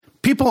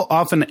People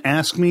often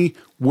ask me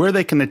where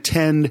they can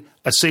attend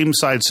a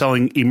same-side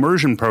selling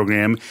immersion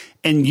program,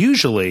 and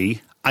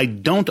usually I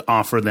don't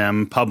offer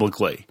them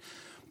publicly.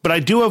 But I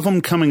do have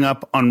them coming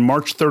up on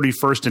March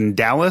 31st in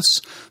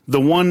Dallas. The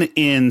one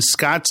in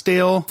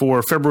Scottsdale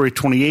for February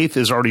 28th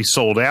is already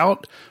sold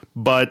out,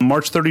 but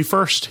March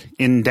 31st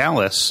in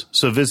Dallas.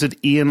 So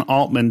visit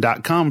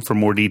ianaltman.com for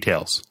more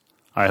details.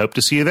 I hope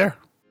to see you there.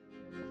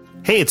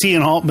 Hey, it's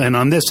Ian Altman.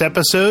 On this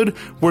episode,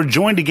 we're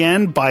joined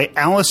again by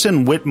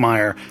Alison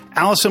Whitmire.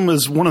 Alison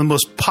was one of the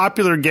most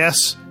popular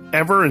guests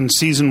ever in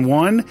season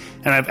 1,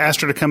 and I've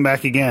asked her to come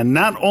back again.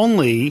 Not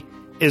only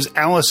is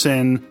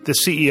Alison the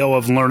CEO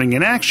of Learning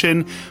in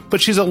Action,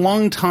 but she's a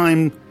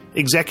longtime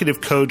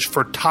executive coach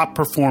for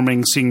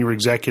top-performing senior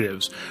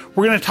executives.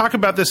 We're going to talk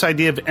about this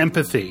idea of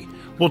empathy.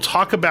 We'll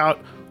talk about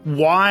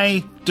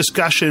why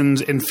discussions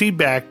and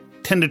feedback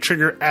tend to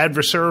trigger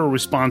adversarial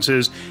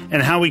responses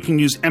and how we can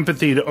use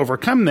empathy to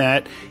overcome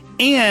that,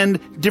 and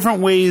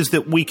different ways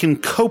that we can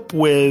cope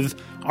with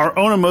our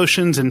own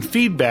emotions and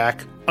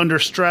feedback under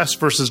stress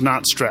versus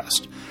not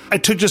stressed. I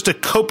took just a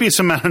copious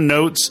amount of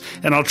notes,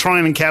 and I'll try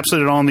and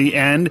encapsulate it all in the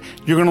end.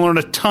 You're going to learn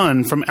a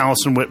ton from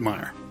Alison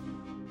Whitmire.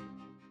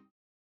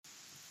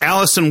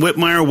 Alison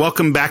Whitmire,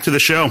 welcome back to the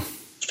show.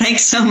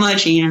 Thanks so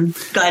much, Ian.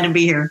 Glad to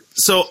be here.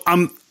 So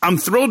I'm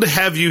thrilled to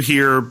have you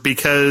here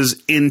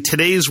because in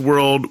today's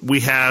world, we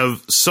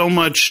have so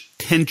much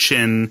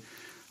tension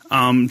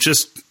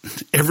just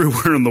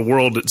everywhere in the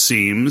world, it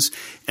seems.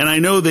 And I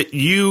know that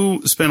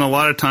you spend a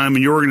lot of time,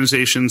 and your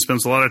organization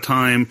spends a lot of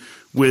time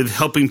with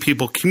helping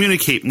people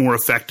communicate more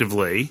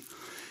effectively.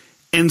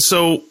 And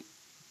so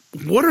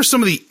what are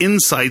some of the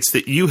insights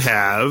that you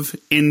have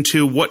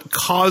into what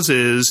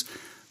causes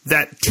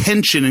that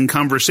tension in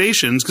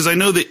conversations? Because I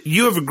know that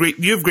you have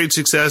great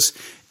success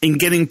in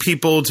getting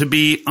people to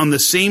be on the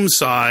same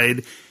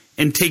side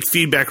and take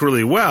feedback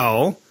really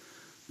well,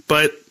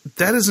 but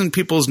that isn't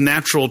people's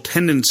natural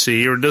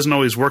tendency, or it doesn't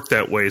always work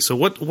that way. So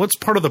what's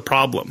part of the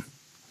problem?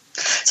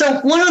 So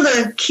one of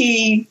the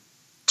key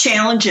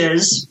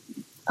challenges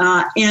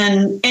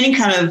in any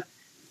kind of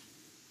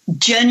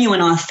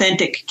genuine,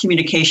 authentic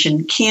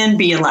communication can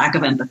be a lack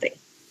of empathy.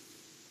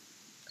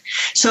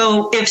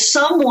 So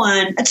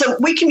so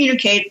we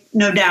communicate,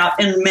 no doubt,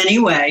 in many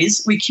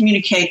ways. We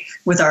communicate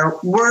with our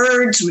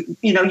words.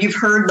 You've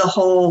heard the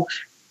whole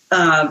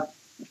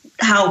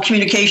how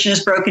communication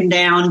is broken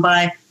down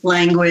by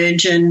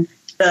language and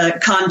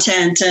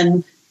content,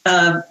 and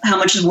how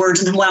much is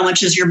words and how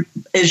much is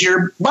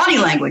your body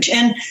language.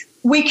 And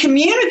we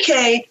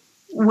communicate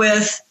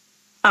with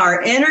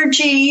our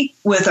energy,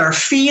 with our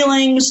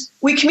feelings.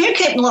 We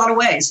communicate in a lot of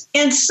ways.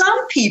 And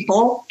some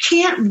people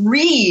can't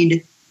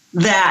read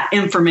that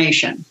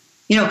information.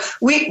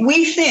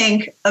 We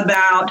think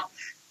about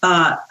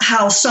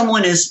how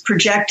someone is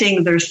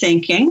projecting their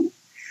thinking,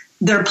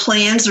 their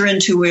plans, their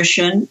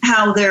intuition,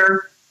 how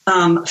they're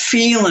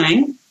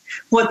feeling,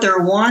 what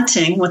they're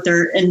wanting, what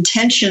their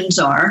intentions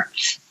are.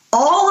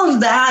 All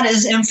of that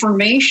is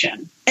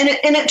information. And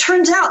it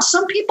turns out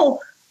some people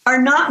are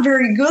not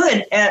very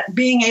good at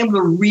being able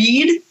to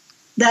read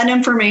that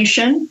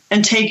information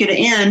and take it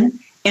in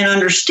and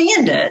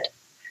understand it.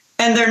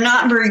 And they're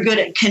not very good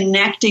at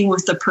connecting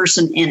with the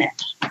person in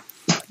it.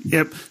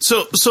 Yep.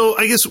 So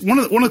I guess one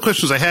of the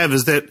questions I have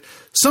is that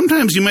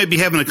sometimes you might be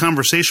having a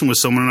conversation with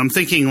someone, and I'm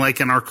thinking like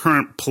in our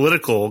current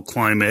political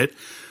climate,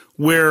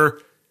 where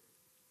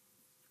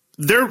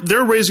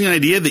they're raising an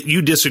idea that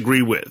you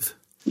disagree with.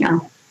 Yeah.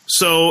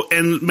 So,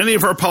 and many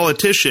of our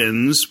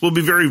politicians will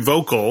be very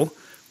vocal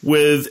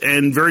with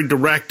and very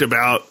direct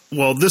about,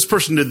 well, this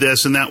person did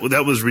this and that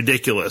was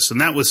ridiculous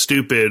and that was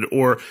stupid,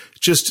 or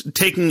just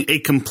taking a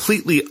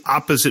completely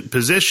opposite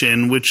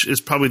position, which is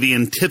probably the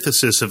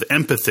antithesis of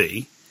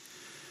empathy.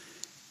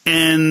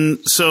 And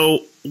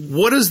so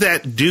what does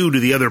that do to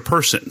the other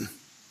person?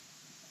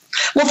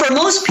 Well, for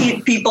most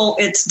people,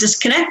 it's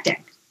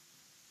disconnecting,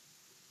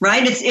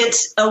 right?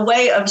 It's a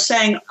way of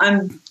saying,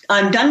 I'm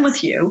done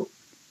with you.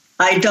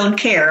 I don't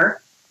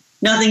care.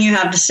 Nothing you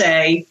have to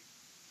say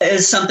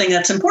is something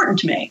that's important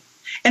to me.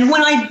 And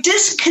when I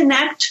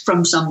disconnect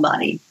from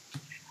somebody,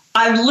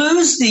 I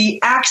lose the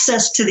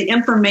access to the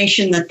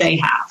information that they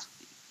have.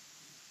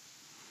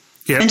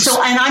 Yes.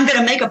 And I'm going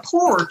to make a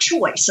poorer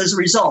choice as a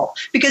result,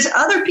 because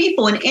other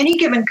people in any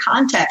given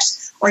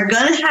context are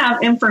going to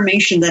have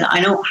information that I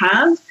don't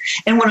have.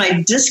 And when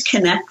I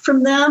disconnect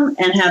from them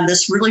and have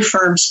this really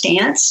firm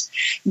stance,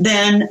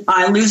 then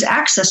I lose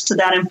access to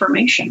that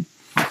information.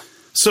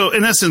 So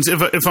in essence,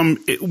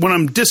 when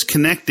I'm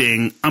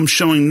disconnecting, I'm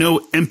showing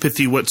no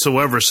empathy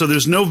whatsoever. So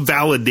there's no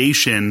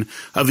validation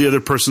of the other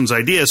person's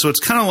idea. So it's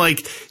kind of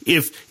like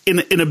if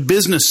in a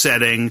business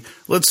setting,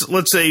 let's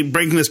say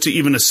breaking this to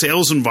even a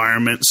sales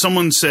environment,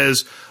 someone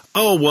says,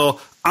 "Oh,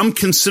 well, I'm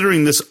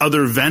considering this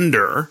other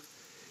vendor."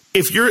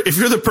 If you're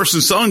the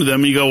person selling to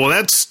them, and you go, "Well,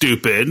 that's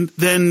stupid,"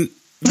 then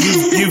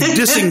you've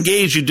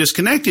disengaged, you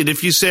disconnected.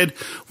 If you said,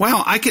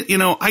 "Wow, I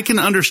can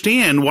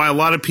understand why a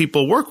lot of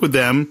people work with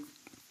them.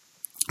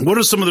 What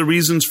are some of the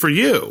reasons for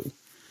you?"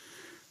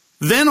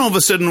 Then all of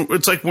a sudden,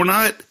 it's like we're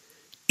not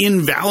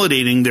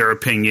invalidating their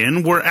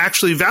opinion. We're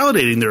actually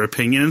validating their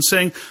opinion and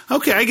saying,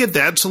 okay, I get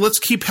that. So let's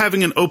keep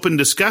having an open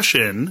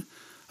discussion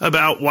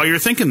about why you're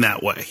thinking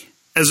that way.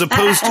 As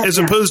opposed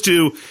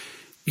to,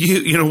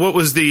 you know, what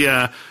was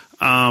the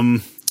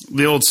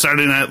old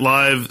Saturday Night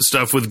Live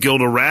stuff with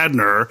Gilda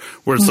Radner,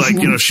 where it's like,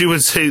 you know, she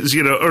would say,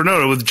 you know, or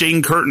no, with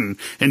Jane Curtin,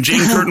 and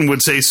Jane Curtin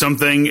would say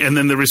something, and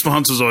then the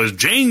response was always,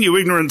 Jane, you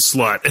ignorant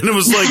slut. And it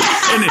was like,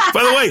 and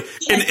by the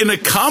way, in a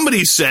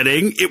comedy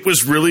setting, it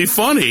was really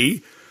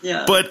funny.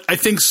 Yeah. But I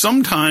think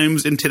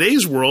sometimes in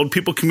today's world,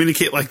 people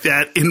communicate like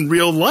that in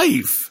real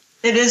life.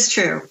 It is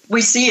true.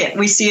 We see it.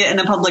 We see it in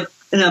a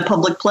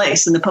public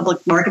place, in the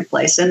public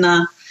marketplace, in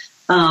the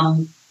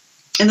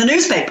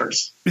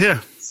newspapers.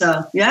 Yeah.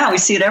 So, yeah, we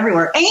see it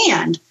everywhere.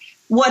 And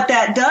what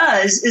that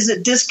does is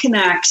it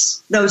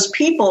disconnects those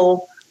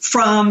people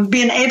from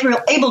being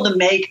able to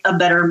make a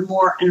better,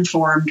 more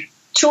informed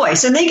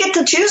choice. And they get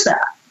to choose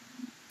that,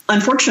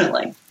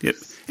 unfortunately. Yep.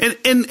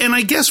 And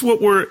I guess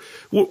what we're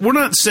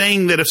not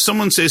saying that if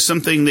someone says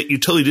something that you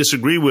totally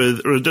disagree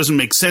with or it doesn't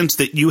make sense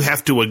that you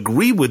have to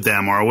agree with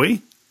them, are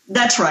we?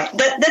 That's right.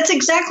 That's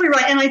exactly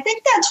right. And I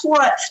think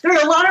there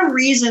are a lot of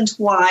reasons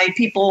why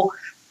people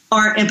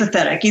aren't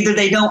empathetic. Either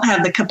they don't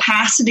have the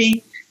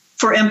capacity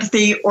for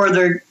empathy or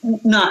they're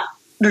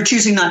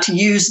choosing not to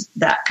use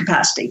that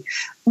capacity.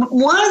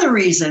 One of the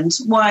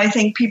reasons why I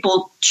think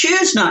people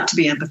choose not to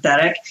be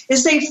empathetic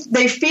is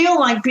they feel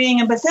like being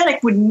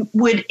empathetic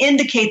would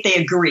indicate they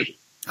agree.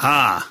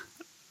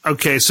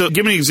 Okay, so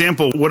give me an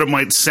example of what it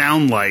might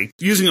sound like.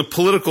 Using a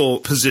political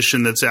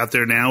position that's out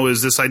there now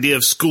is this idea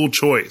of school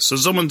choice. So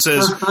someone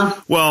says,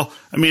 well,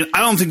 I mean,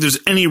 I don't think there's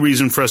any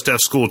reason for us to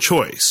have school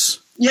choice.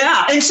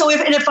 Yeah, and so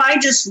if I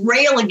just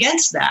rail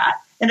against that,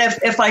 and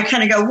if I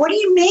kind of go, what do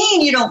you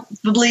mean you don't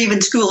believe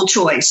in school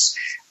choice?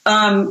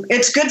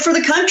 It's good for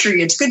the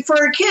country. It's good for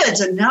our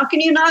kids. And how can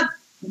you not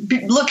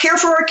care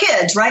for our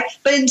kids, right?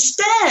 But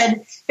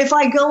instead, if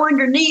I go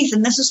underneath,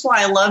 and this is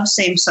why I love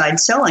same-side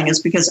selling, is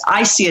because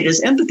I see it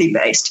as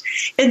empathy-based.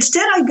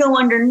 Instead, I go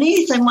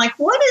underneath. I'm like,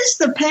 what is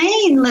the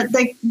pain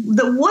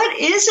what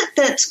is it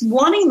that's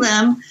wanting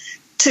them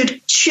to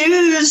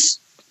choose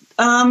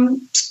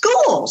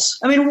schools?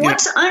 I mean,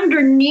 what's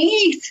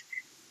underneath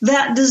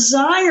that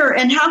desire,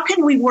 and how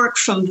can we work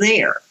from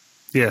there?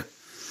 Yeah.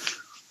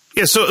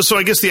 Yeah, so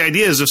I guess the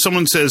idea is if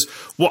someone says,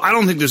 well, I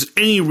don't think there's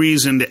any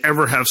reason to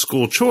ever have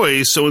school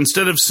choice, so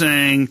instead of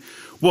saying,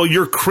 well,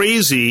 you're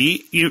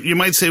crazy, you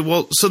might say,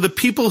 well, so the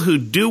people who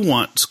do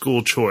want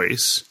school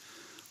choice,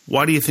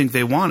 why do you think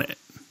they want it?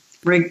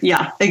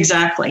 Yeah,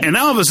 exactly. And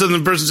now all of a sudden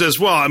the person says,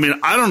 well, I mean,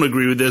 I don't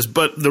agree with this,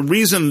 but the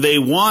reason they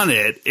want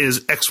it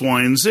is X,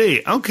 Y, and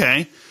Z.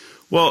 Okay.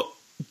 Well,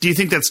 do you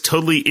think that's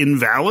totally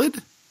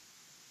invalid?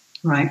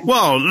 Right.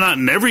 Well, not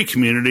in every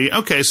community.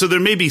 Okay, so there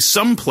may be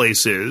some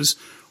places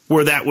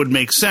where that would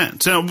make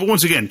sense. Now,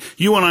 once again,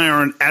 you and I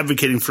aren't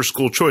advocating for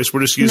school choice. We're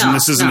just using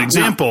this as an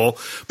example. No.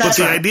 But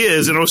the idea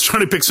is, and I was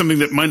trying to pick something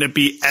that might not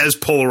be as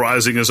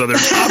polarizing as other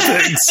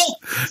topics.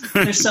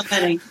 There's so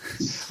many.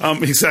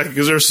 Exactly,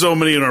 because there's so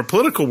many in our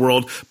political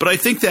world. But I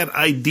think that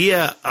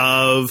idea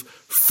of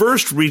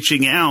first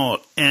reaching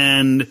out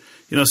and,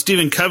 you know,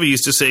 Stephen Covey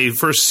used to say,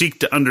 first seek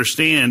to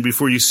understand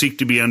before you seek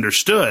to be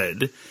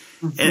understood.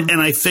 Mm-hmm.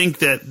 And I think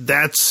that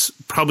that's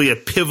probably a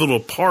pivotal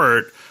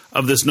part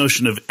of this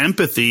notion of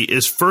empathy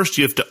is first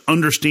you have to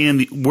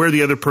understand where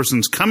the other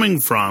person's coming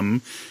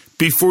from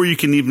before you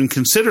can even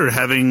consider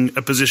having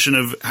a position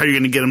of how you're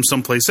going to get them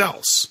someplace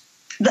else.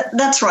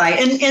 That's right.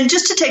 And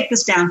just to take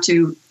this down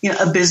to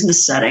a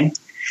business setting,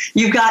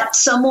 you've got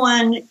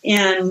someone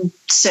in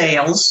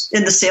sales,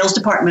 in the sales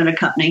department of a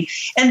company,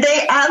 and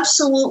they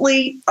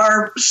absolutely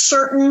are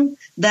certain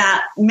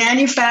that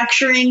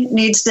manufacturing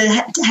needs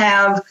to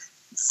have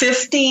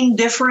 15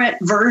 different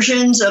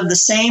versions of the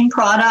same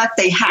product.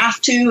 They have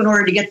to in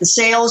order to get the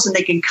sales, and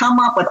they can come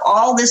up with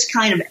all this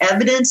kind of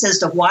evidence as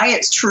to why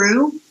it's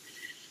true.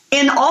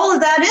 And all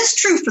of that is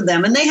true for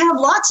them. And they have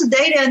lots of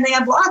data and they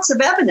have lots of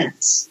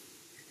evidence.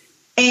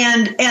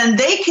 And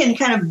they can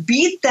kind of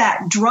beat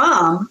that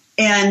drum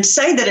and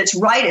say that it's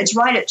right, it's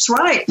right, it's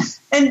right.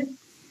 And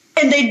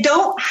they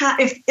don't have,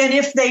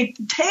 if they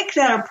take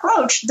that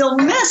approach, they'll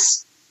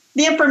miss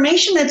the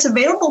information that's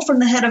available from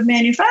the head of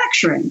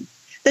manufacturing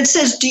that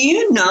says, do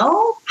you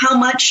know how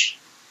much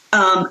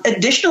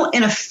additional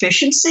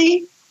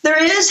inefficiency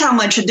there is, how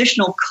much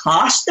additional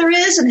cost there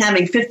is in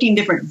having 15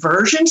 different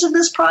versions of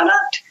this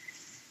product?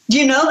 Do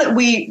you know that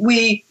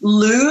we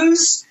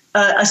lose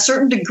a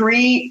certain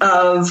degree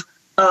of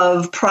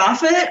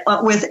profit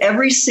with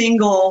every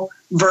single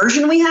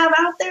version we have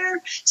out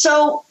there?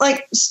 So,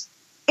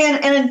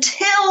 and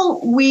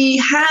until we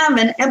have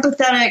an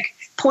empathetic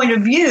point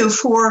of view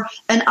for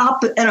an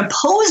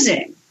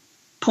opposing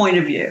point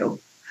of view,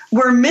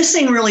 we're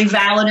missing really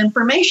valid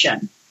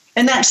information.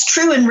 And that's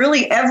true in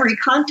really every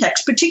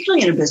context,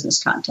 particularly in a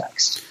business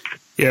context.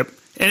 Yep.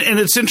 And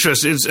it's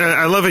interesting.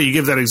 I love how you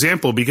give that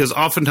example, because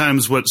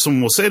oftentimes what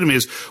someone will say to me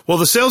is, well,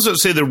 the sales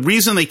reps say the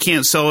reason they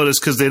can't sell it is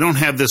because they don't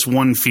have this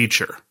one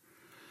feature.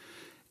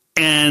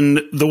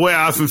 And the way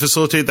I often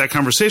facilitate that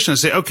conversation, I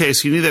say, okay,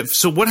 so you need that.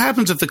 So what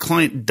happens if the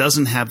client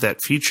doesn't have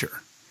that feature?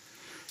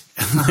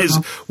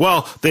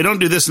 Well, they don't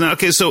do this now.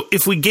 Okay, so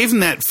if we gave them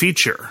that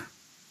feature,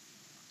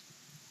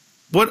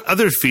 what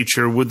other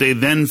feature would they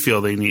then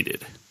feel they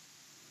needed?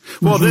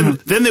 Well,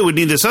 then they would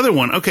need this other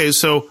one. Okay,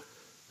 so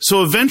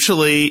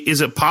eventually,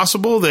 is it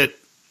possible that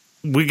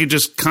we could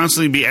just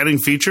constantly be adding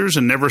features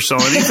and never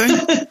sell anything?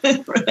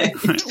 Right.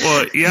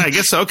 Well, yeah, I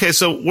guess so. Okay,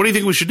 so what do you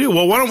think we should do?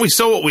 Well, why don't we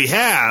sell what we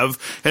have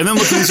and then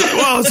look and say,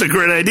 well, that's a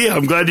great idea.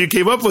 I'm glad you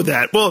came up with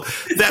that. Well,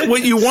 that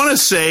what you want to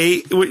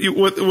say,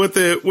 what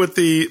the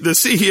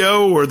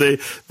CEO or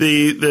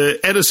the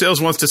head of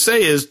sales wants to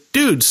say is,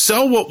 dude,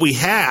 sell what we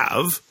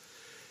have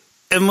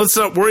and let's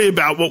not worry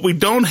about what we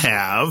don't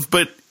have.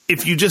 But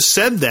if you just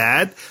said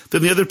that,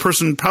 then the other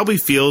person probably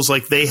feels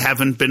like they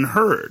haven't been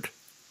heard.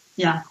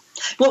 Yeah.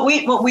 What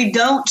we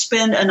don't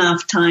spend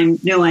enough time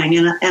doing,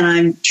 and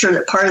I'm sure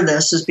that part of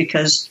this is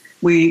because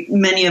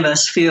many of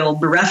us feel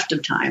bereft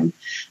of time.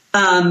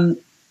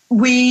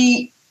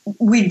 We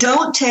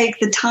don't take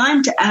the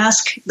time to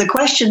ask the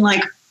question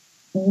like,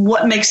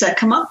 what makes that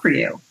come up for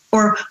you,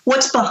 or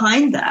what's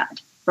behind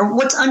that, or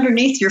what's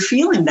underneath your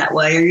feeling that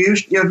way, or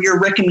you're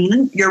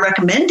recommending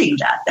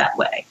that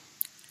way.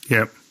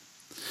 Yep.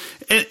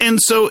 And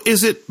so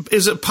is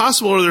it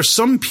possible? Are there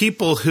some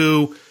people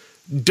who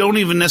don't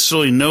even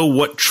necessarily know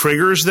what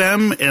triggers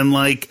them, and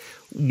like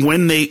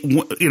when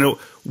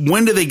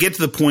do they get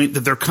to the point that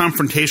they're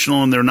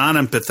confrontational and they're not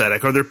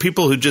empathetic? Are there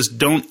people who just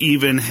don't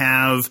even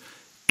have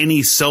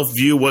any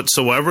self-view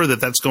whatsoever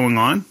that's going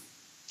on?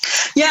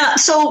 Yeah,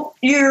 so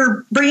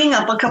you're bringing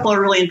up a couple of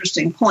really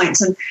interesting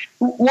points. And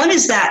one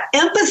is that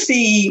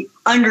empathy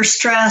under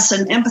stress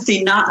and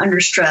empathy not under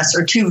stress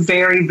are two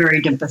very,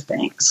 very different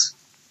things.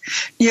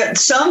 Yet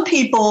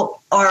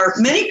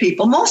many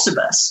people, most of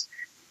us,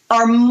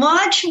 are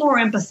much more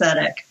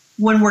empathetic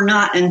when we're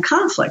not in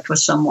conflict with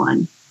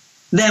someone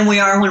than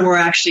we are when we're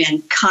actually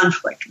in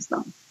conflict with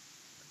them.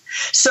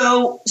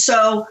 So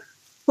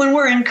when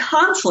we're in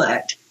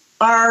conflict,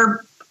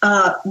 our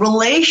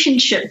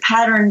relationship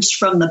patterns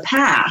from the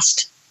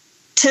past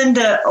tend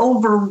to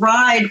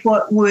override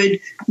what would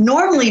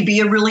normally be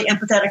a really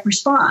empathetic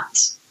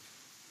response.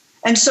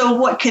 And so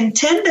what can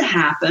tend to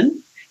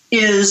happen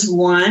is,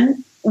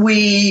 one,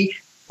 when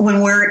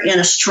we're in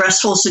a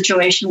stressful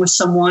situation with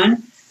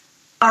someone,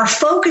 our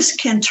focus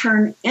can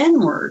turn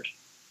inward.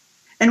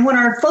 And when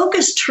our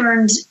focus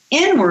turns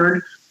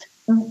inward,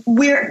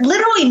 we're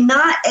literally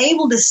not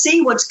able to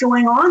see what's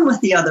going on with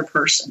the other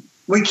person.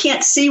 We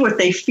can't see what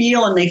they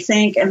feel and they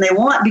think and they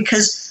want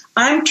because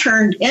I'm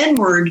turned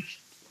inward,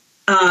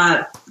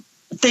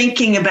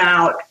 thinking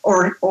about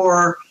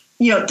or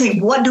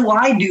think, what do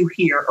I do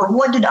here? Or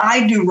what did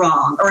I do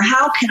wrong? Or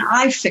how can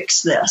I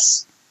fix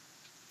this?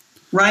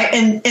 Right?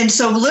 And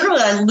so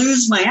literally I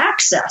lose my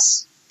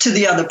access to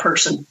the other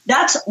person.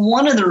 That's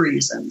one of the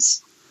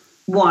reasons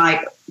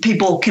why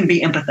people can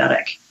be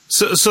empathetic.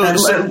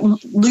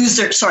 Lose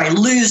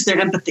their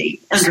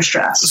empathy under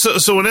stress.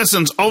 So in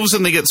essence, all of a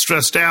sudden they get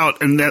stressed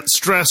out, and that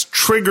stress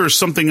triggers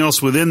something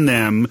else within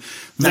them.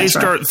 They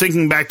start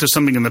thinking back to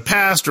something in the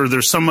past, or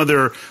there's some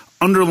other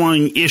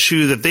underlying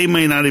issue that they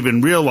may not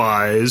even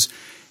realize.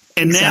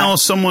 And now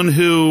someone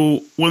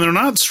who, when they're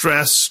not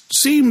stressed,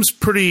 seems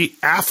pretty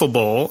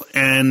affable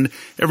and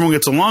everyone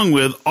gets along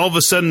with, all of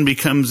a sudden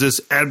becomes this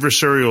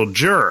adversarial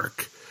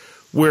jerk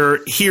where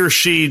he or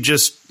she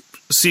just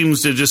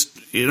seems to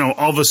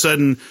all of a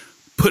sudden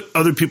put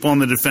other people on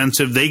the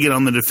defensive. They get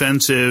on the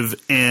defensive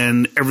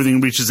and everything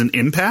reaches an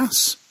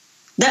impasse.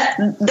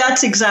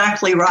 That's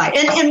exactly right.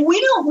 And we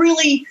don't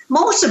really,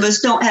 most of us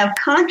don't have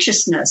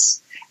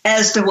consciousness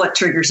as to what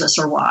triggers us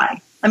or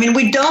why. I mean,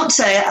 we don't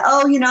say,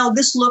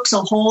 this looks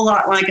a whole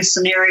lot like a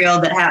scenario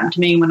that happened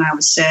to me when I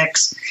was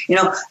 6. We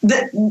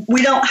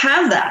don't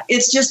have that.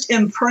 It's just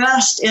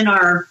impressed in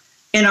the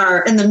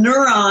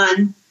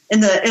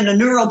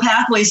neural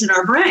pathways in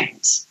our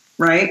brains,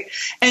 right?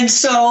 And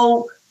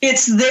so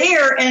it's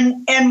there,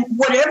 and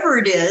whatever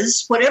it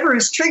is, whatever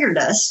has triggered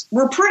us,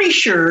 we're pretty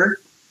sure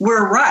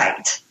we're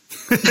right.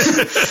 So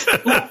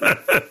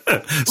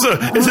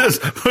it says,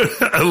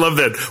 I love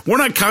that. We're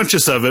not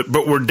conscious of it,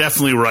 but we're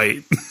definitely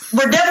right.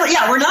 We're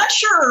not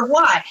sure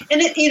why.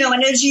 And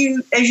and as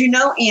you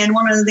know, Ian,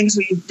 one of the things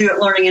we do at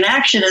Learning in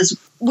Action is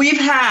we've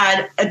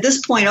had at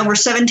this point over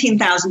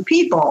 17,000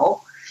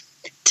 people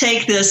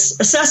take this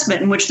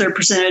assessment in which they're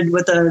presented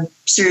with a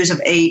series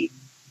of 8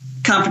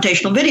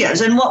 confrontational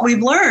videos. And what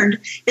we've learned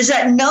is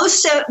that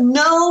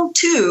no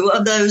two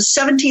of those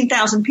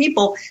 17,000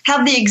 people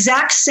have the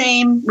exact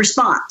same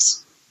response.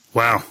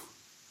 Wow.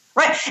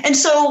 Right. And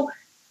so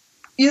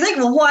you think,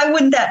 well, why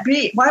wouldn't that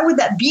be? Why would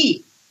that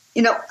be?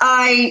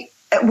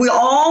 We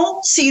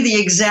all see the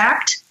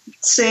exact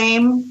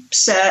same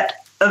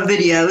set of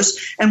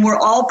videos, and we're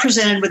all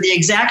presented with the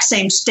exact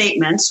same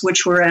statements,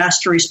 which we're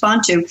asked to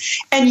respond to,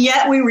 and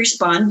yet we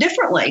respond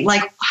differently.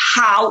 Like,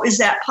 how is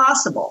that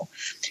possible?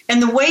 And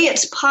the way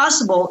it's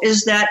possible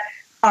is that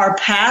our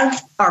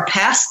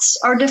pasts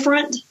are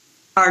different,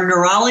 our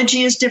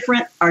neurology is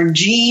different, our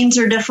genes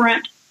are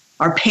different,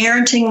 our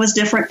parenting was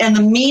different, and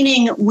the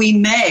meaning we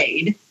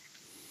made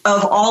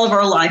of all of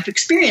our life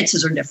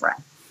experiences are different.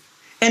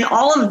 And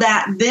all of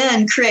that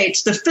then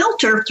creates the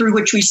filter through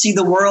which we see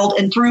the world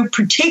and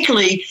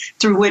particularly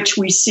through which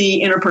we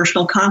see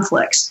interpersonal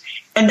conflicts.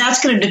 And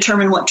that's going to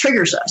determine what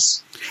triggers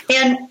us.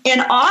 And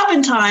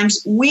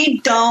oftentimes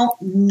we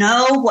don't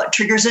know what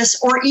triggers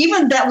us or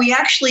even that we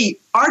actually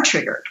are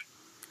triggered.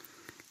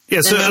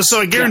 Yeah,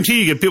 so I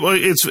guarantee you get people.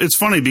 It's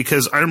funny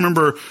because I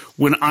remember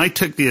when I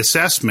took the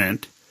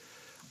assessment,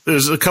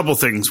 there's a couple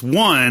things.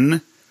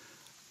 One,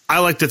 I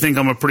like to think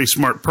I'm a pretty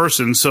smart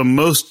person, so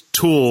most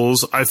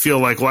tools I feel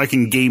like, well, I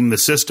can game the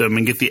system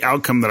and get the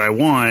outcome that I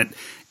want.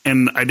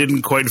 And I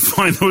didn't quite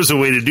find there was a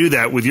way to do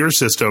that with your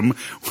system,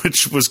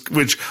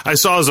 which I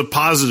saw as a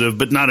positive,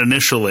 but not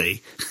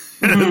initially.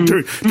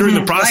 During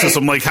the process,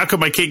 I'm like, how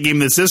come I can't game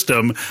the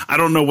system? I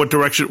don't know what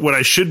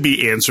I should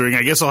be answering.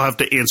 I guess I'll have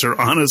to answer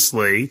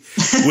honestly,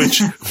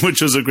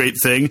 which was a great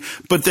thing.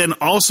 But then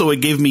also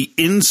it gave me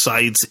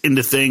insights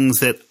into things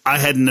that I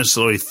hadn't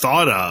necessarily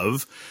thought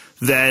of,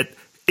 that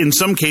in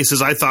some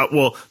cases I thought,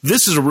 well,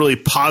 this is a really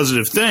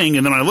positive thing.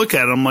 And then I look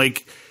at it, I'm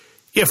like,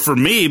 yeah, for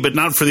me, but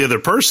not for the other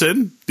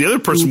person. The other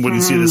person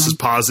wouldn't see this as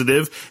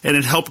positive, and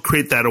it helped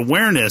create that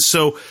awareness.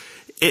 So,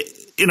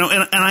 and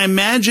I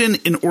imagine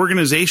in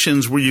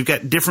organizations where you've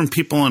got different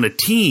people on a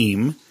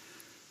team,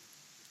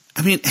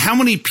 I mean, how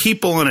many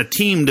people on a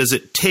team does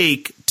it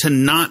take to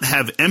not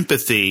have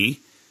empathy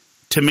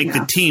to make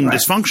the team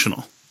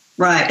dysfunctional?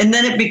 Right, and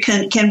then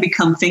it can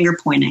become finger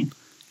pointing.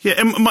 Yeah,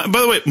 and by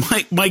the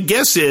way, my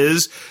guess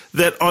is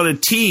that on a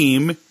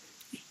team,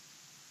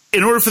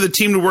 in order for the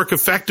team to work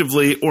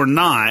effectively or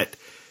not,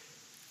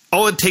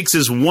 all it takes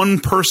is one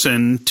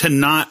person to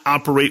not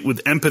operate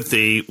with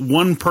empathy,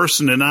 one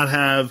person to not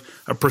have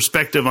a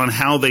perspective on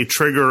how they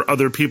trigger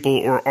other people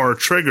or are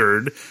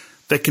triggered,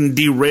 that can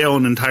derail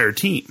an entire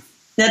team.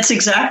 That's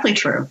exactly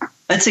true.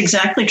 That's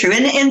exactly true.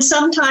 And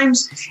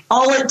sometimes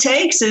all it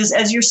takes is,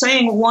 as you're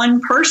saying,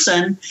 one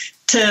person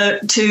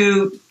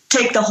to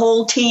take the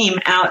whole team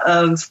out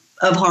of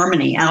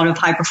harmony, out of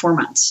high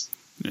performance.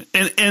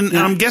 And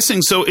I'm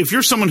guessing, so if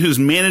you're someone who's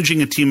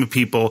managing a team of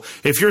people,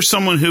 if you're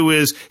someone who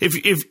is,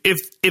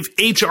 if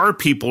HR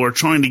people are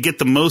trying to get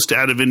the most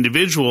out of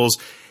individuals,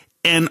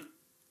 and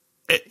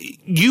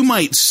you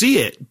might see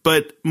it,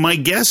 but my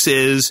guess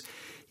is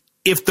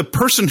if the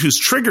person who's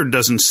triggered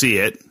doesn't see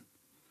it,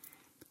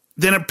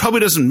 then it probably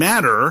doesn't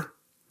matter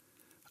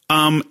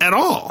at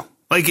all.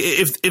 Like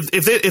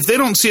if they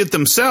don't see it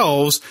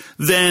themselves,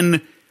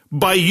 then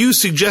by you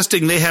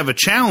suggesting they have a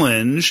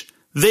challenge,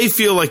 they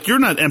feel like you're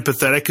not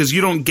empathetic because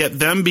you don't get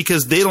them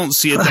because they don't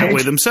see it that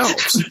way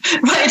themselves.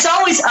 Right. It's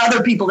always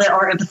other people that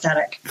are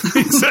empathetic.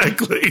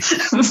 Exactly.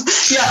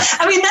 Yeah.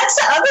 I mean, that's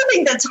the other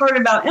thing that's hard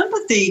about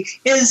empathy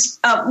is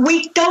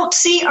we don't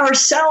see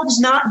ourselves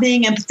not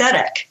being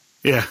empathetic.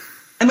 Yeah.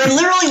 I mean,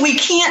 literally, we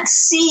can't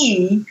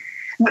see.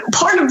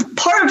 Part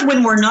of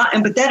when we're not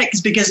empathetic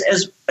is because,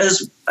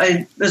 as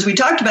we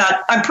talked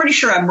about, I'm pretty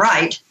sure I'm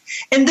right.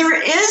 And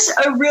there is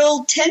a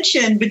real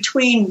tension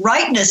between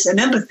rightness and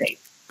empathy.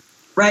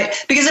 Right?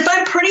 Because if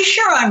I'm pretty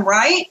sure I'm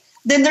right,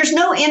 then there's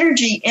no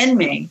energy in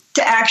me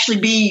to actually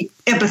be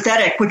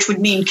empathetic, which would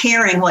mean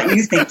caring what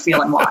you think,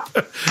 feel, and want.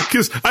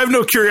 Because I have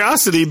no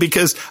curiosity,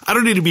 because I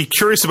don't need to be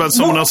curious about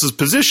someone else's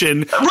position.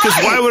 Because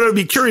why would I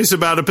be curious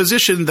about a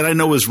position that I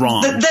know is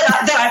wrong?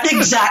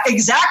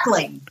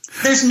 Exactly.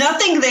 There's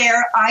nothing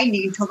there I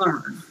need to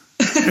learn.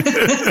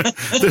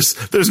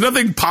 There's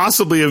nothing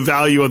possibly of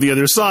value on the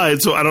other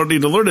side, so I don't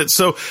need to learn it.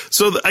 So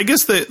I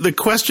guess the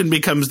question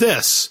becomes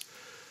this.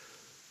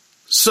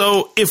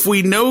 So if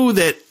we know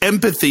that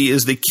empathy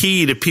is the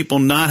key to people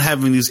not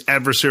having these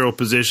adversarial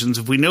positions,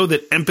 if we know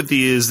that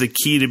empathy is the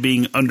key to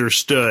being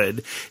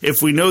understood,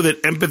 if we know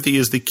that empathy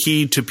is the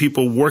key to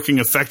people working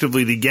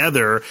effectively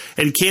together,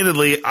 and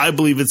candidly, I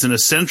believe it's an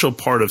essential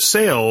part of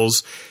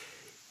sales,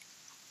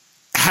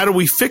 how do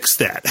we fix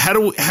that? How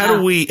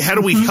do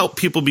we help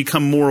people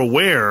become more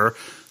aware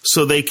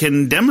so they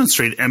can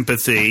demonstrate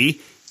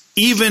empathy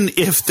even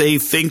if they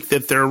think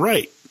that they're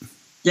right?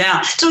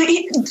 Yeah.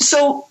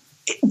 So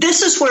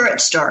this is where it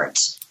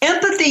starts.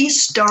 Empathy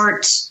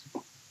starts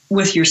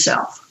with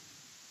yourself.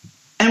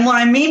 And what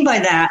I mean by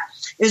that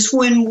is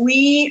when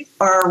we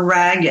are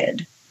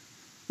ragged,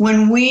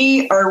 when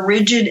we are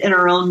rigid in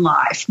our own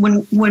life,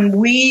 when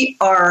we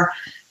are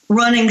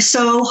running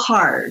so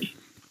hard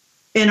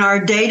in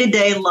our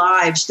day-to-day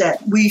lives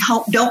that we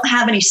don't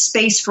have any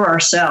space for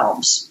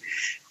ourselves,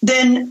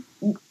 then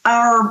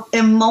our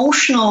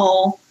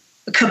emotional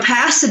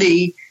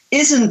capacity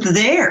isn't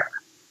there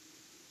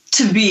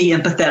to be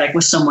empathetic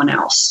with someone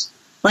else.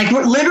 Like,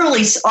 we're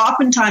literally,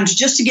 oftentimes,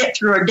 just to get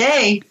through our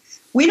day,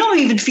 we don't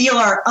even feel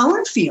our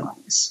own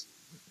feelings,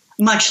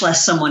 much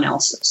less someone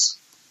else's.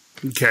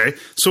 Okay,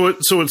 so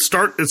it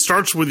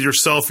starts with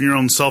yourself and your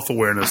own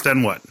self-awareness.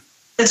 Then what?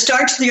 It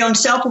starts with your own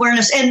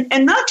self-awareness,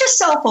 and not just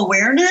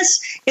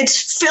self-awareness.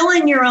 It's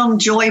filling your own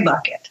joy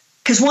bucket.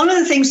 Because one of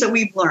the things that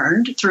we've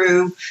learned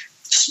through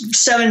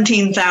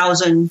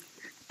 17,000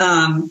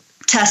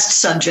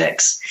 test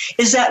subjects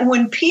is that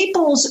when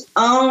people's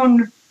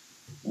own,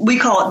 we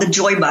call it the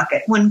joy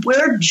bucket, when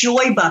their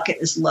joy bucket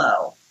is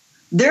low,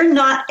 they're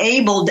not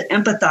able to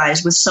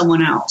empathize with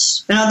someone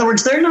else. In other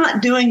words, they're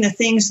not doing the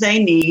things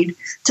they need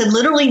to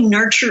literally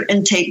nurture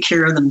and take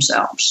care of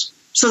themselves.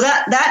 So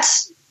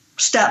that's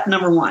step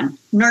number one,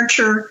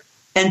 nurture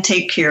and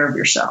take care of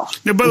yourself.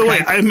 Now, by the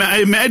way, I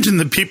imagine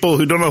the people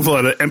who don't have a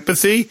lot of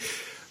empathy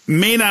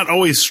may not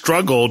always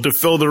struggle to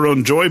fill their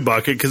own joy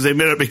bucket because they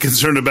may not be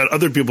concerned about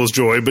other people's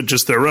joy, but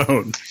just their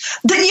own.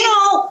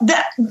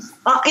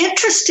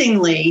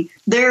 Interestingly,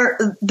 there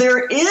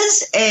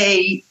is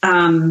a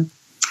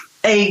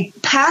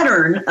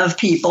pattern of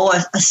people,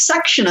 a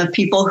section of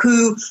people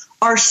who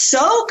are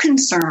so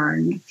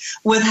concerned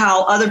with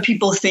how other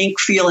people think,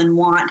 feel, and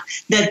want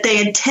that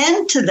they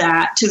attend to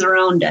that to their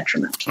own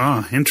detriment.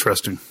 Ah,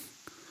 interesting.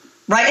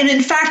 Right. And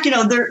in fact,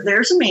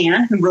 there's a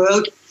man who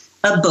wrote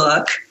a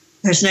book,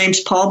 his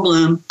name's Paul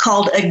Bloom,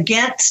 called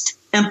Against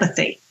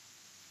Empathy.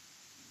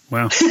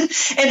 Wow.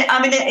 And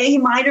I mean, he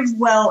might have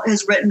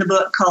has written a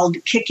book called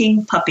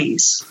Kicking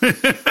Puppies.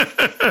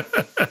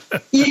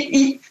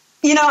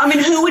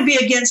 Who would be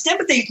against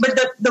empathy? But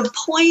the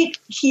point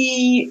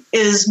he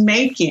is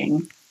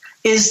making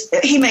is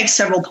he makes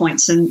several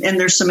points, and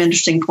there's some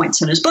interesting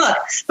points in his book.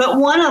 But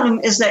one of them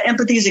is that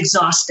empathy is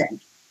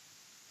exhausting.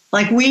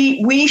 Like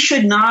we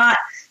should not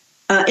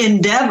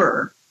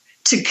endeavor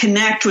to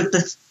connect with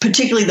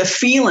particularly the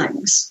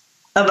feelings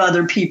of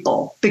other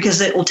people because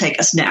it will take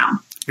us down.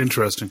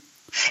 Interesting.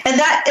 And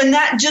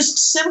that just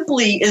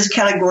simply is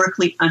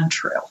categorically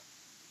untrue.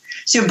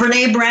 So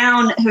Brene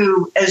Brown,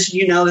 who, as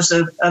you know, is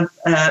a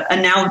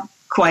now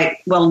quite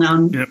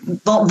well-known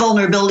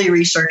vulnerability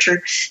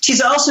researcher,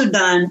 she's also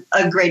done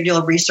a great deal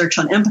of research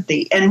on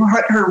empathy. And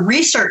what her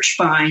research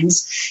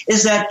finds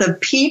is that the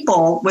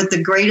people with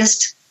the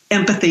greatest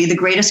empathy, the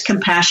greatest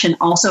compassion,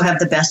 also have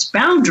the best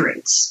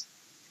boundaries.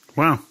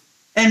 Wow.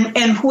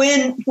 And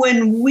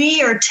when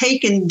we are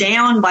taken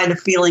down by the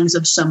feelings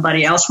of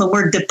somebody else, when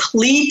we're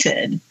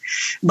depleted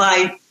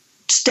by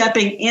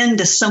stepping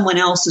into someone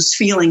else's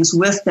feelings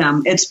with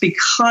them, it's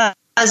because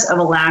of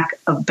a lack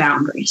of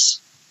boundaries.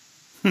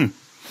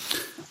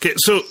 Okay,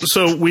 so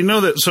we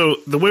know that. So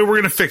the way we're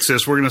going to fix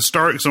this, we're going to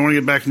start, because I want to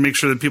get back and make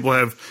sure that people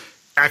have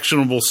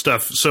actionable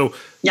stuff. So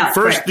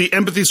first, the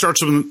empathy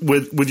starts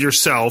with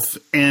yourself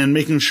and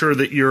making sure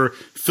that you're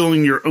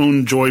filling your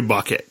own joy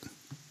bucket.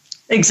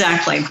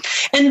 Exactly.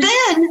 And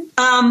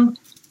then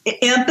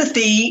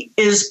empathy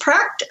is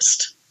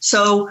practiced.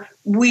 So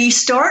we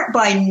start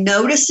by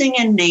noticing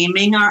and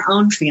naming our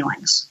own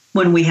feelings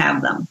when we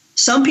have them.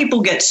 Some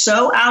people get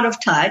so out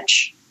of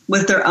touch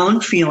with their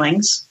own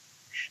feelings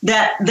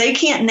that they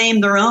can't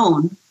name their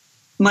own,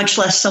 much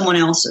less someone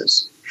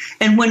else's.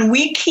 And when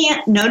we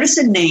can't notice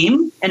and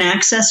name and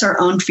access our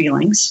own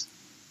feelings,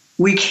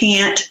 we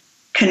can't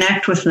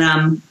connect with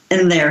them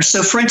in there.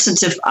 So, for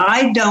instance, if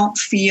I don't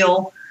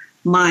feel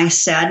my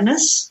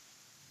sadness,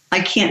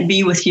 I can't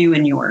be with you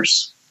in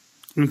yours.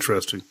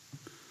 Interesting.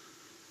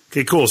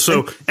 Okay, cool.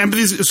 So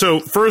empathy. So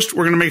first,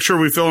 we're going to make sure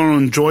we fill our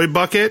own joy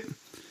bucket.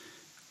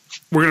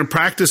 We're going to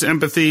practice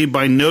empathy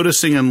by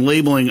noticing and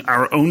labeling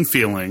our own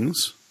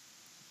feelings.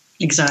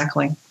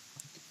 Exactly.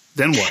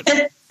 Then what?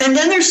 And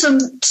then there's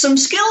some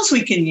skills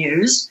we can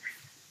use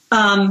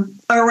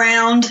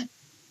around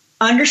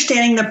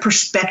understanding the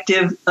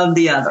perspective of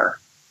the other.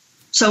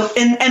 So,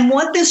 and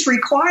what this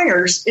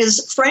requires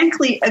is,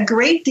 frankly, a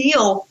great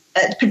deal,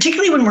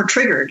 particularly when we're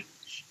triggered,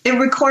 it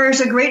requires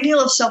a great deal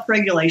of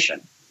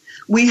self-regulation.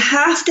 We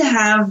have to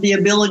have the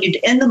ability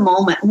to, in the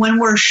moment, when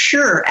we're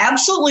sure,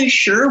 absolutely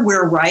sure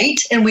we're right,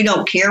 and we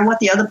don't care what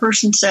the other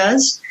person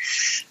says,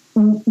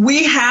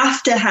 we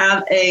have to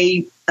have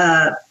a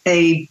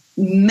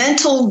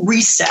mental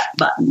reset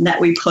button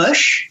that we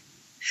push,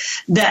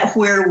 that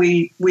where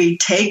we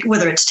take,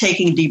 whether it's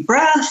taking a deep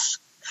breath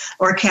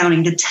or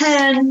counting to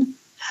 10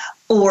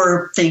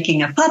 or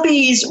thinking of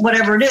puppies,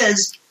 whatever it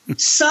is,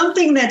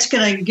 something that's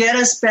going to get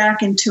us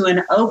back into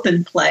an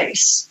open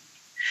place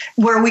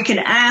where we can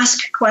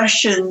ask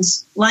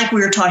questions like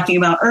we were talking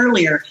about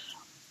earlier.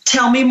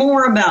 Tell me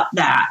more about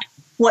that.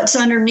 What's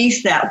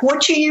underneath that?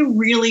 What are you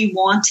really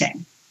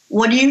wanting?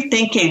 What are you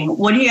thinking?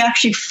 What are you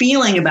actually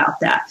feeling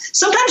about that?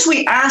 Sometimes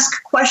we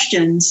ask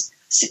questions.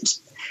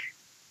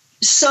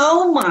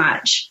 So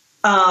much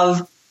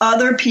of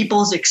other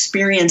people's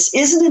experience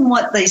isn't in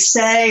what they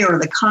say or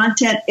the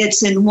content.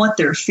 It's in what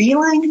they're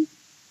feeling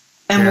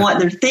and what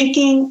they're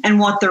thinking and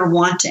what they're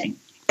wanting.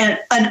 And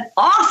an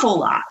awful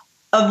lot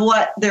of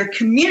what they're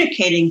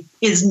communicating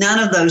is none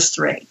of those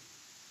three.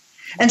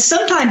 And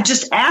sometimes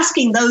just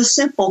asking those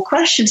simple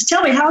questions,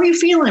 tell me, how are you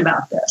feeling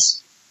about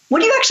this? What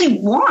do you actually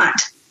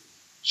want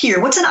here?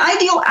 What's an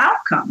ideal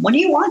outcome? What are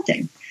you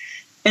wanting?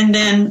 And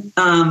then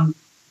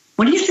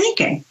what are you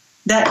thinking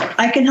that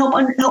I can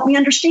help me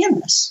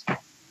understand this?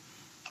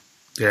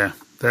 Yeah,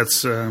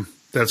 that's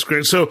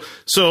great. So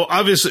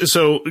obviously,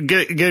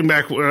 getting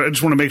back, I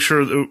just want to make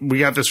sure that we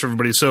got this for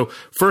everybody. So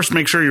first,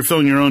 make sure you're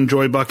filling your own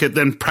joy bucket.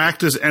 Then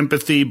practice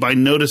empathy by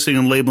noticing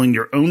and labeling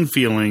your own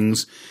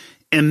feelings.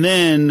 And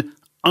then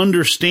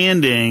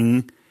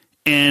understanding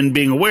and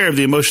being aware of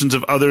the emotions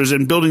of others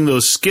and building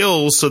those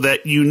skills so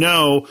that you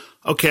know,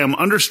 okay, I'm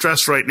under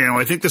stress right now.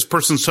 I think this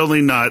person's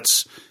totally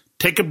nuts.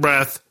 Take a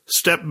breath,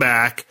 step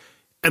back,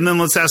 and then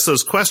let's ask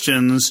those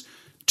questions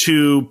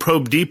to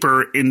probe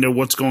deeper into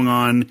what's going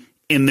on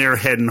in their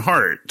head and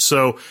heart.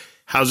 So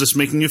how's this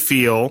making you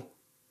feel?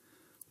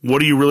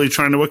 What are you really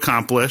trying to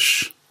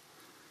accomplish?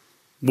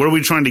 What are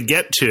we trying to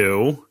get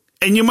to?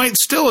 And you might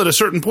still at a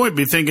certain point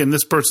be thinking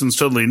this person's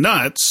totally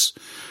nuts,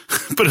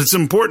 but it's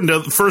important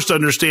to first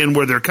understand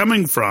where they're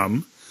coming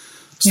from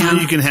so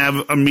that you can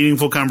have a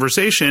meaningful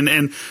conversation.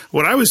 And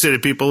what I always say to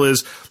people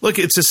is, look,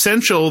 it's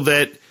essential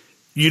that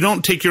you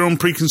don't take your own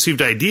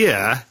preconceived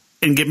idea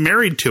and get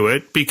married to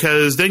it,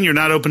 because then you're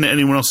not open to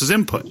anyone else's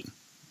input.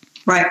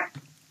 Right.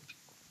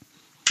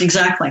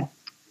 Exactly.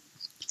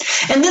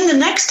 And then the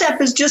next step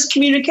is just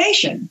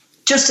communication,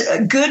 just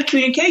good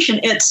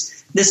communication.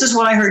 It's, this is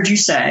what I heard you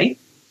say.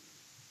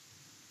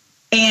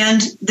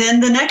 And then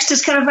the next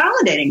is kind of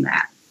validating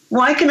that.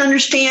 Well, I can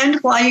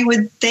understand why you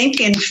would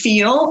think and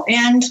feel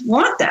and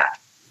want that.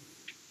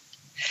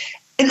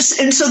 And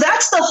so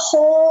that's the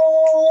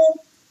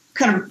whole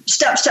kind of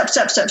step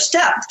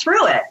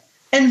through it.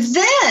 And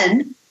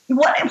then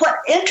what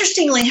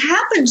interestingly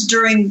happens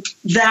during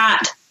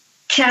that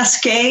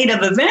cascade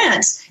of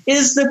events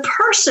is the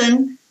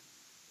person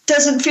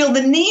doesn't feel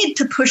the need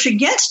to push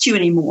against you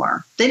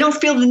anymore. They don't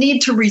feel the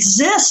need to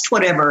resist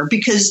whatever,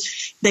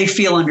 because they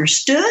feel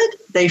understood,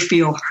 they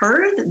feel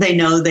heard, they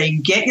know they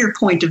get your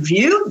point of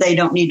view, they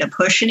don't need to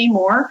push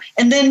anymore.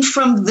 And then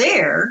from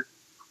there,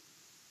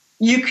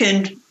 you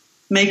can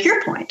make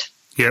your point.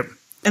 Yep.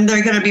 And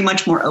they're going to be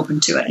much more open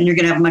to it, and you're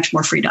going to have much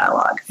more free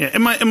dialogue. Yeah,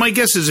 and my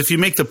guess is if you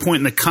make the point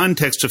in the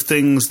context of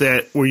things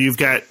where you've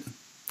got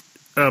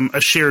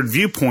a shared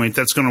viewpoint,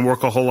 that's going to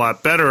work a whole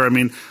lot better. I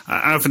mean,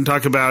 I often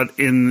talk about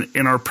in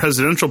our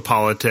presidential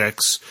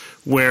politics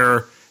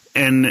where,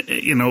 and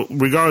you know,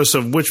 regardless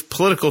of which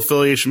political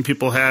affiliation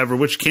people have or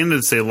which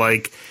candidates they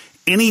like,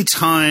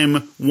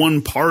 anytime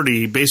one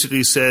party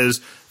basically says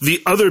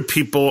the other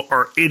people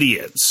are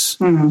idiots,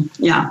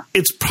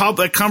 it's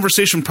that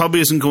conversation probably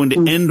isn't going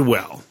to end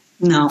well.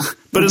 No.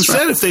 But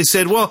instead, if they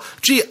said, well,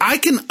 gee, I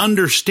can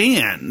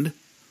understand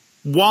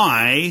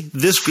why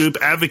this group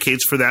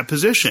advocates for that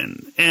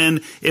position.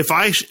 And if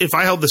I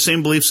held the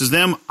same beliefs as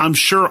them, I'm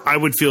sure I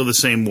would feel the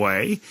same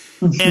way.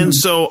 And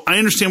so I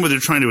understand what they're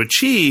trying to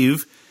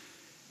achieve.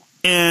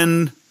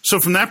 And so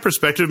from that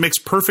perspective, it makes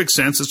perfect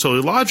sense. It's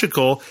totally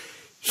logical.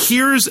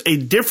 Here's a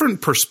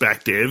different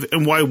perspective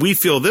and why we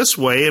feel this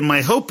way. And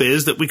my hope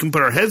is that we can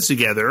put our heads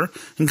together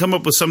and come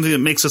up with something that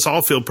makes us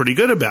all feel pretty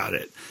good about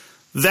it.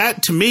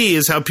 That, to me,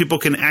 is how people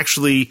can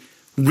actually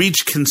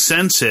reach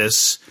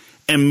consensus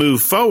and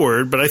move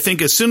forward. But I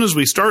think as soon as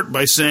we start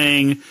by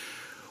saying,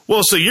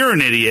 well, so you're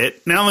an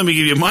idiot, now let me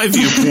give you my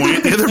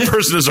viewpoint, the other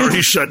person is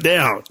already shut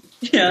down.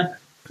 Yeah.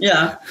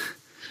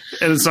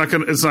 And it's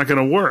not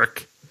gonna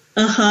work.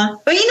 But I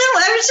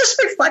was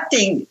just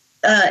reflecting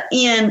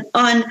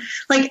on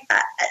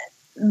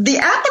the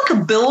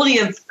applicability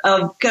of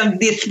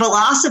the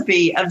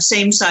philosophy of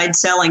same-side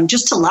selling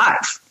just to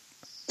life.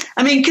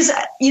 I mean, because,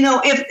 you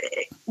know,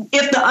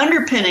 if the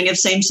underpinning of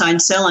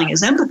same-side selling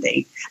is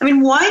empathy, I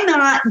mean, why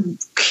not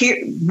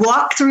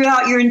walk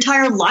throughout your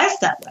entire life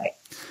that way?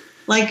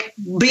 Like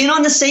being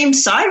on the same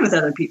side with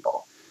other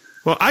people.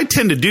 Well, I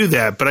tend to do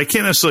that, but I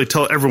can't necessarily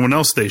tell everyone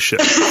else they should.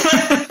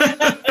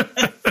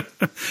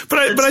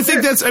 But I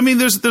think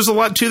there's a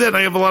lot to that.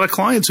 I have a lot of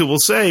clients who will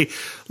say,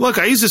 look,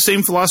 I use the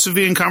same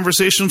philosophy in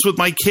conversations with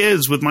my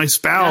kids, with my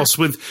spouse,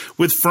 with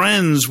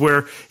friends,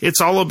 where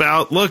it's all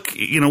about, look,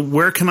 you know,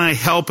 where can I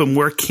help and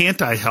where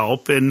can't I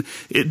help? And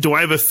do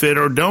I have a fit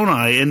or don't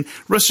I? And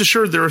rest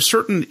assured, there are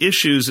certain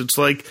issues. It's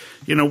like,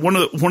 you know, one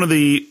of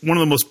the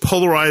most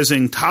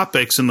polarizing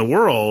topics in the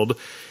world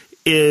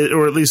is,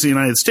 or at least in the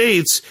United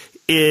States,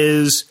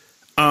 is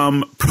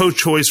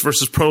pro-choice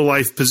versus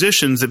pro-life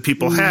positions that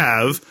people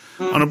have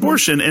on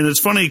abortion. And it's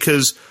funny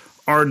because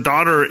our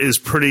daughter is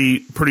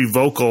pretty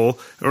vocal,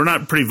 or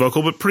not pretty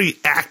vocal, but pretty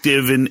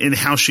active in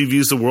how she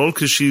views the world,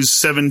 because she's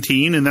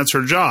 17 and that's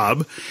her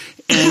job.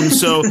 And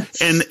so,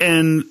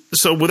 and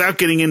so without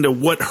getting into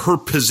what her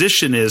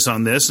position is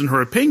on this and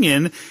her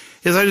opinion,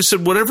 is I just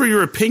said, whatever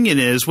your opinion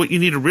is, what you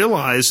need to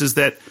realize is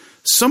that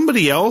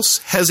somebody else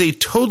has a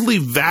totally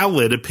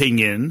valid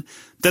opinion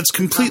that's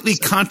completely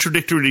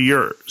contradictory to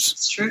yours.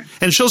 It's true.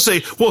 And she'll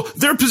say, well,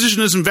 their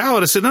position isn't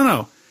valid. I said,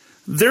 no.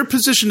 Their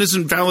position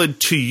isn't valid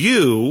to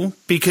you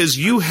because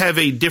you have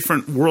a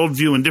different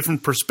worldview and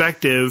different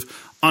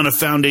perspective on a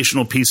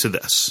foundational piece of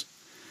this.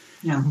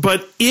 Yeah.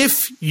 But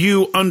if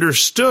you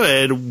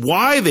understood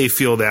why they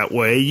feel that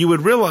way, you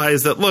would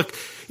realize that, look,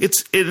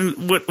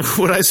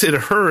 what I say to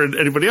her and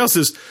anybody else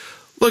is,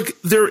 look,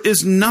 there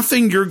is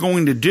nothing you're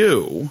going to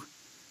do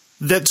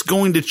that's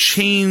going to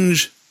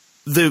change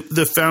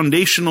the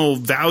foundational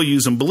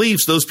values and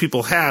beliefs those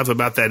people have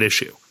about that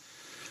issue.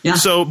 Yeah.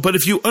 So, but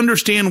if you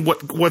understand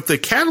what the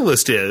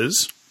catalyst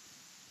is,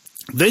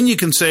 Then you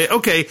can say,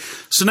 okay,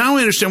 so now I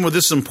understand why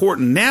this is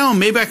important. Now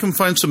maybe I can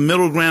find some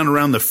middle ground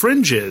around the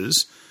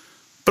fringes.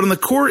 But on the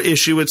core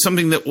issue, it's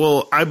something that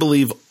will, I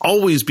believe,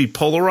 always be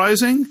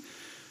polarizing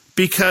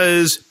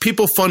because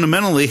people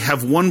fundamentally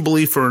have one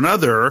belief or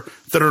another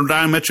that are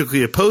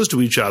diametrically opposed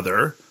to each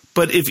other.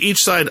 But if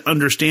each side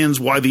understands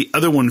why the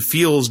other one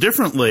feels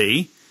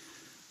differently,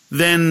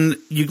 then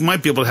you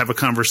might be able to have a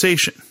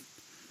conversation.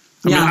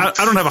 I mean, I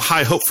don't have a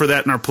high hope for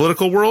that in our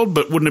political world,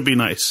 but wouldn't it be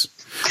nice?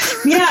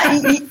 Yeah,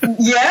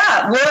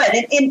 it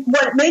would. And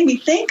what it made me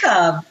think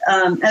of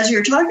as you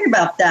were talking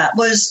about that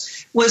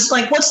was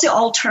like, what's the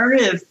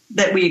alternative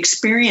that we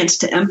experience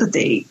to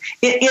empathy?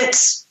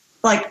 It's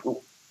like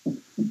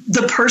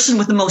the person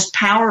with the most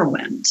power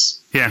wins.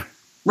 Yeah.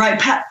 Right?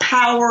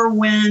 Power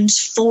wins,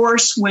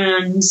 force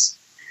wins,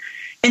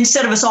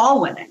 instead of us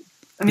all winning.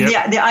 I mean,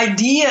 the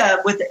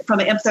idea from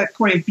an empathetic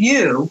point of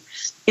view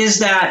is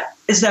that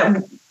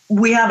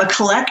we have a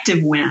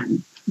collective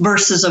win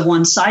versus a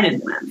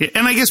one-sided win. Yeah,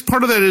 and I guess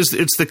part of that is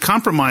it's the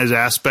compromise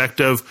aspect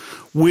of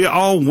we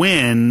all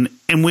win,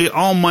 and we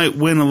all might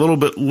win a little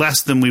bit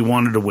less than we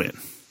wanted to win.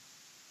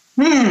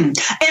 And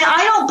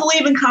I don't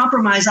believe in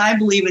compromise. I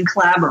believe in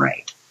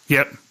collaborate.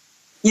 Yep.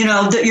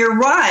 You're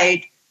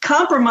right.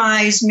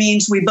 Compromise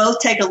means we both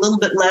take a little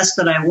bit less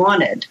than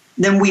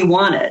we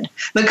wanted.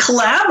 But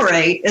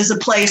collaborate is a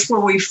place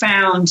where we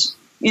found,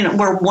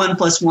 where 1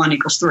 + 1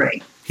 =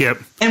 3.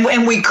 Yep.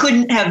 And we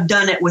couldn't have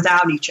done it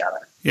without each other.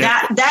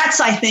 Yep. That's,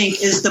 I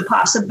think, is the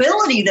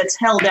possibility that's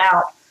held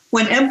out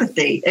when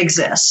empathy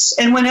exists.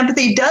 And when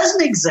empathy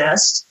doesn't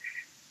exist,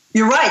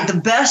 you're right, the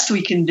best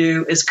we can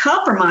do is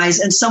compromise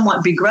and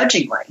somewhat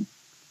begrudgingly.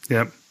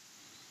 Yep.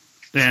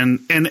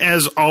 And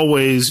as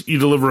always, you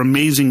deliver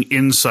amazing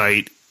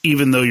insight,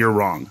 even though you're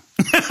wrong.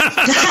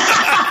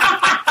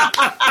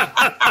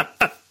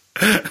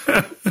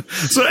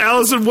 So,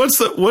 Allison, what's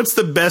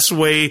the best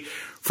way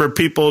for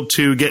people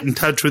to get in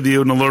touch with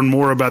you and to learn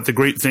more about the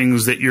great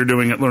things that you're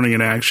doing at Learning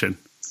in Action?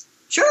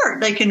 Sure.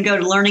 They can go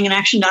to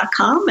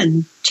learninginaction.com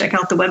and check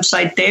out the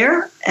website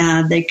there.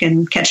 They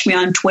can catch me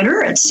on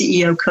Twitter at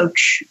CEO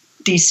Coach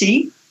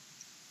DC.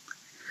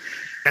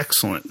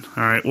 Excellent.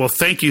 All right. Well,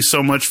 thank you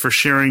so much for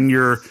sharing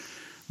your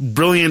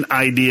brilliant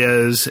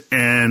ideas.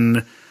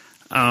 And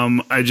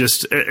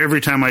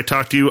every time I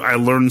talk to you, I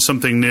learn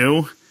something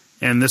new.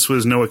 And this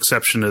was no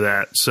exception to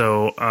that.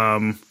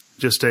 So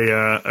just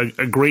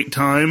a great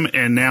time.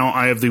 And now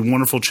I have the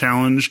wonderful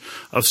challenge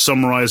of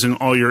summarizing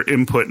all your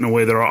input in a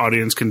way that our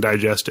audience can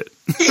digest it.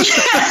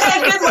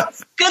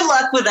 Good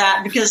luck with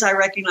that, because I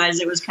recognize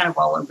it was kind of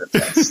all over the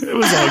place. It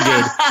was all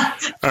good.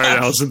 All right,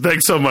 Allison,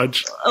 thanks so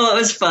much. Oh, it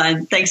was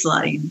fun. Thanks a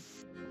lot, Ian.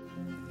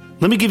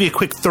 Let me give you a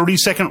quick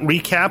 30-second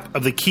recap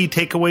of the key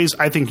takeaways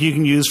I think you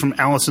can use from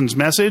Allison's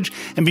message.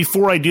 And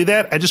before I do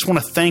that, I just want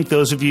to thank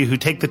those of you who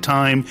take the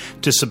time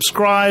to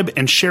subscribe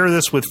and share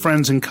this with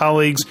friends and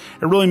colleagues.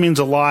 It really means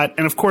a lot.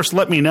 And of course,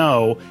 let me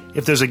know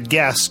if there's a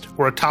guest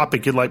or a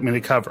topic you'd like me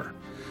to cover.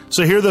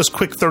 So here are those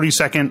quick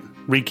 30-second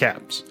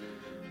recaps.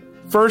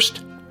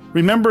 First,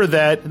 remember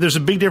that there's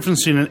a big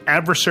difference between an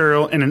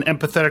adversarial and an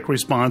empathetic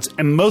response,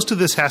 and most of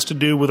this has to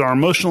do with our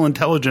emotional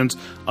intelligence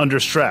under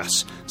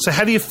stress. So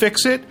how do you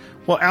fix it?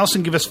 Well,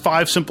 Allison gave us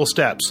 5 simple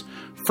steps.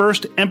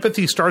 First,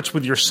 empathy starts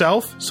with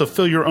yourself, so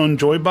fill your own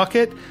joy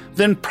bucket.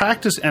 Then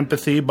practice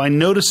empathy by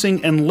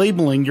noticing and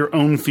labeling your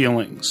own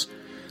feelings.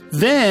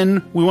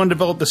 Then we want to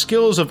develop the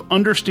skills of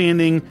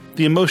understanding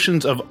the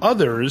emotions of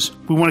others.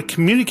 We want to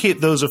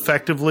communicate those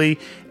effectively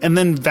and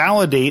then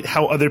validate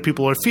how other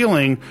people are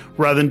feeling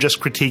rather than just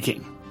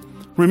critiquing.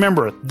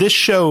 Remember, this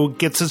show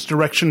gets its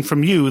direction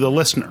from you, the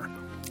listener.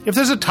 If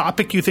there's a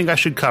topic you think I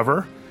should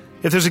cover,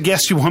 if there's a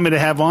guest you want me to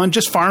have on,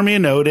 just fire me a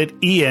note at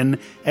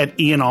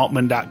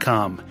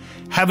ian@ianaltman.com.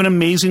 Have an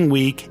amazing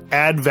week,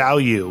 add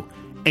value,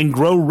 and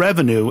grow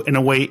revenue in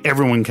a way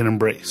everyone can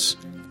embrace,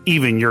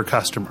 even your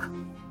customer.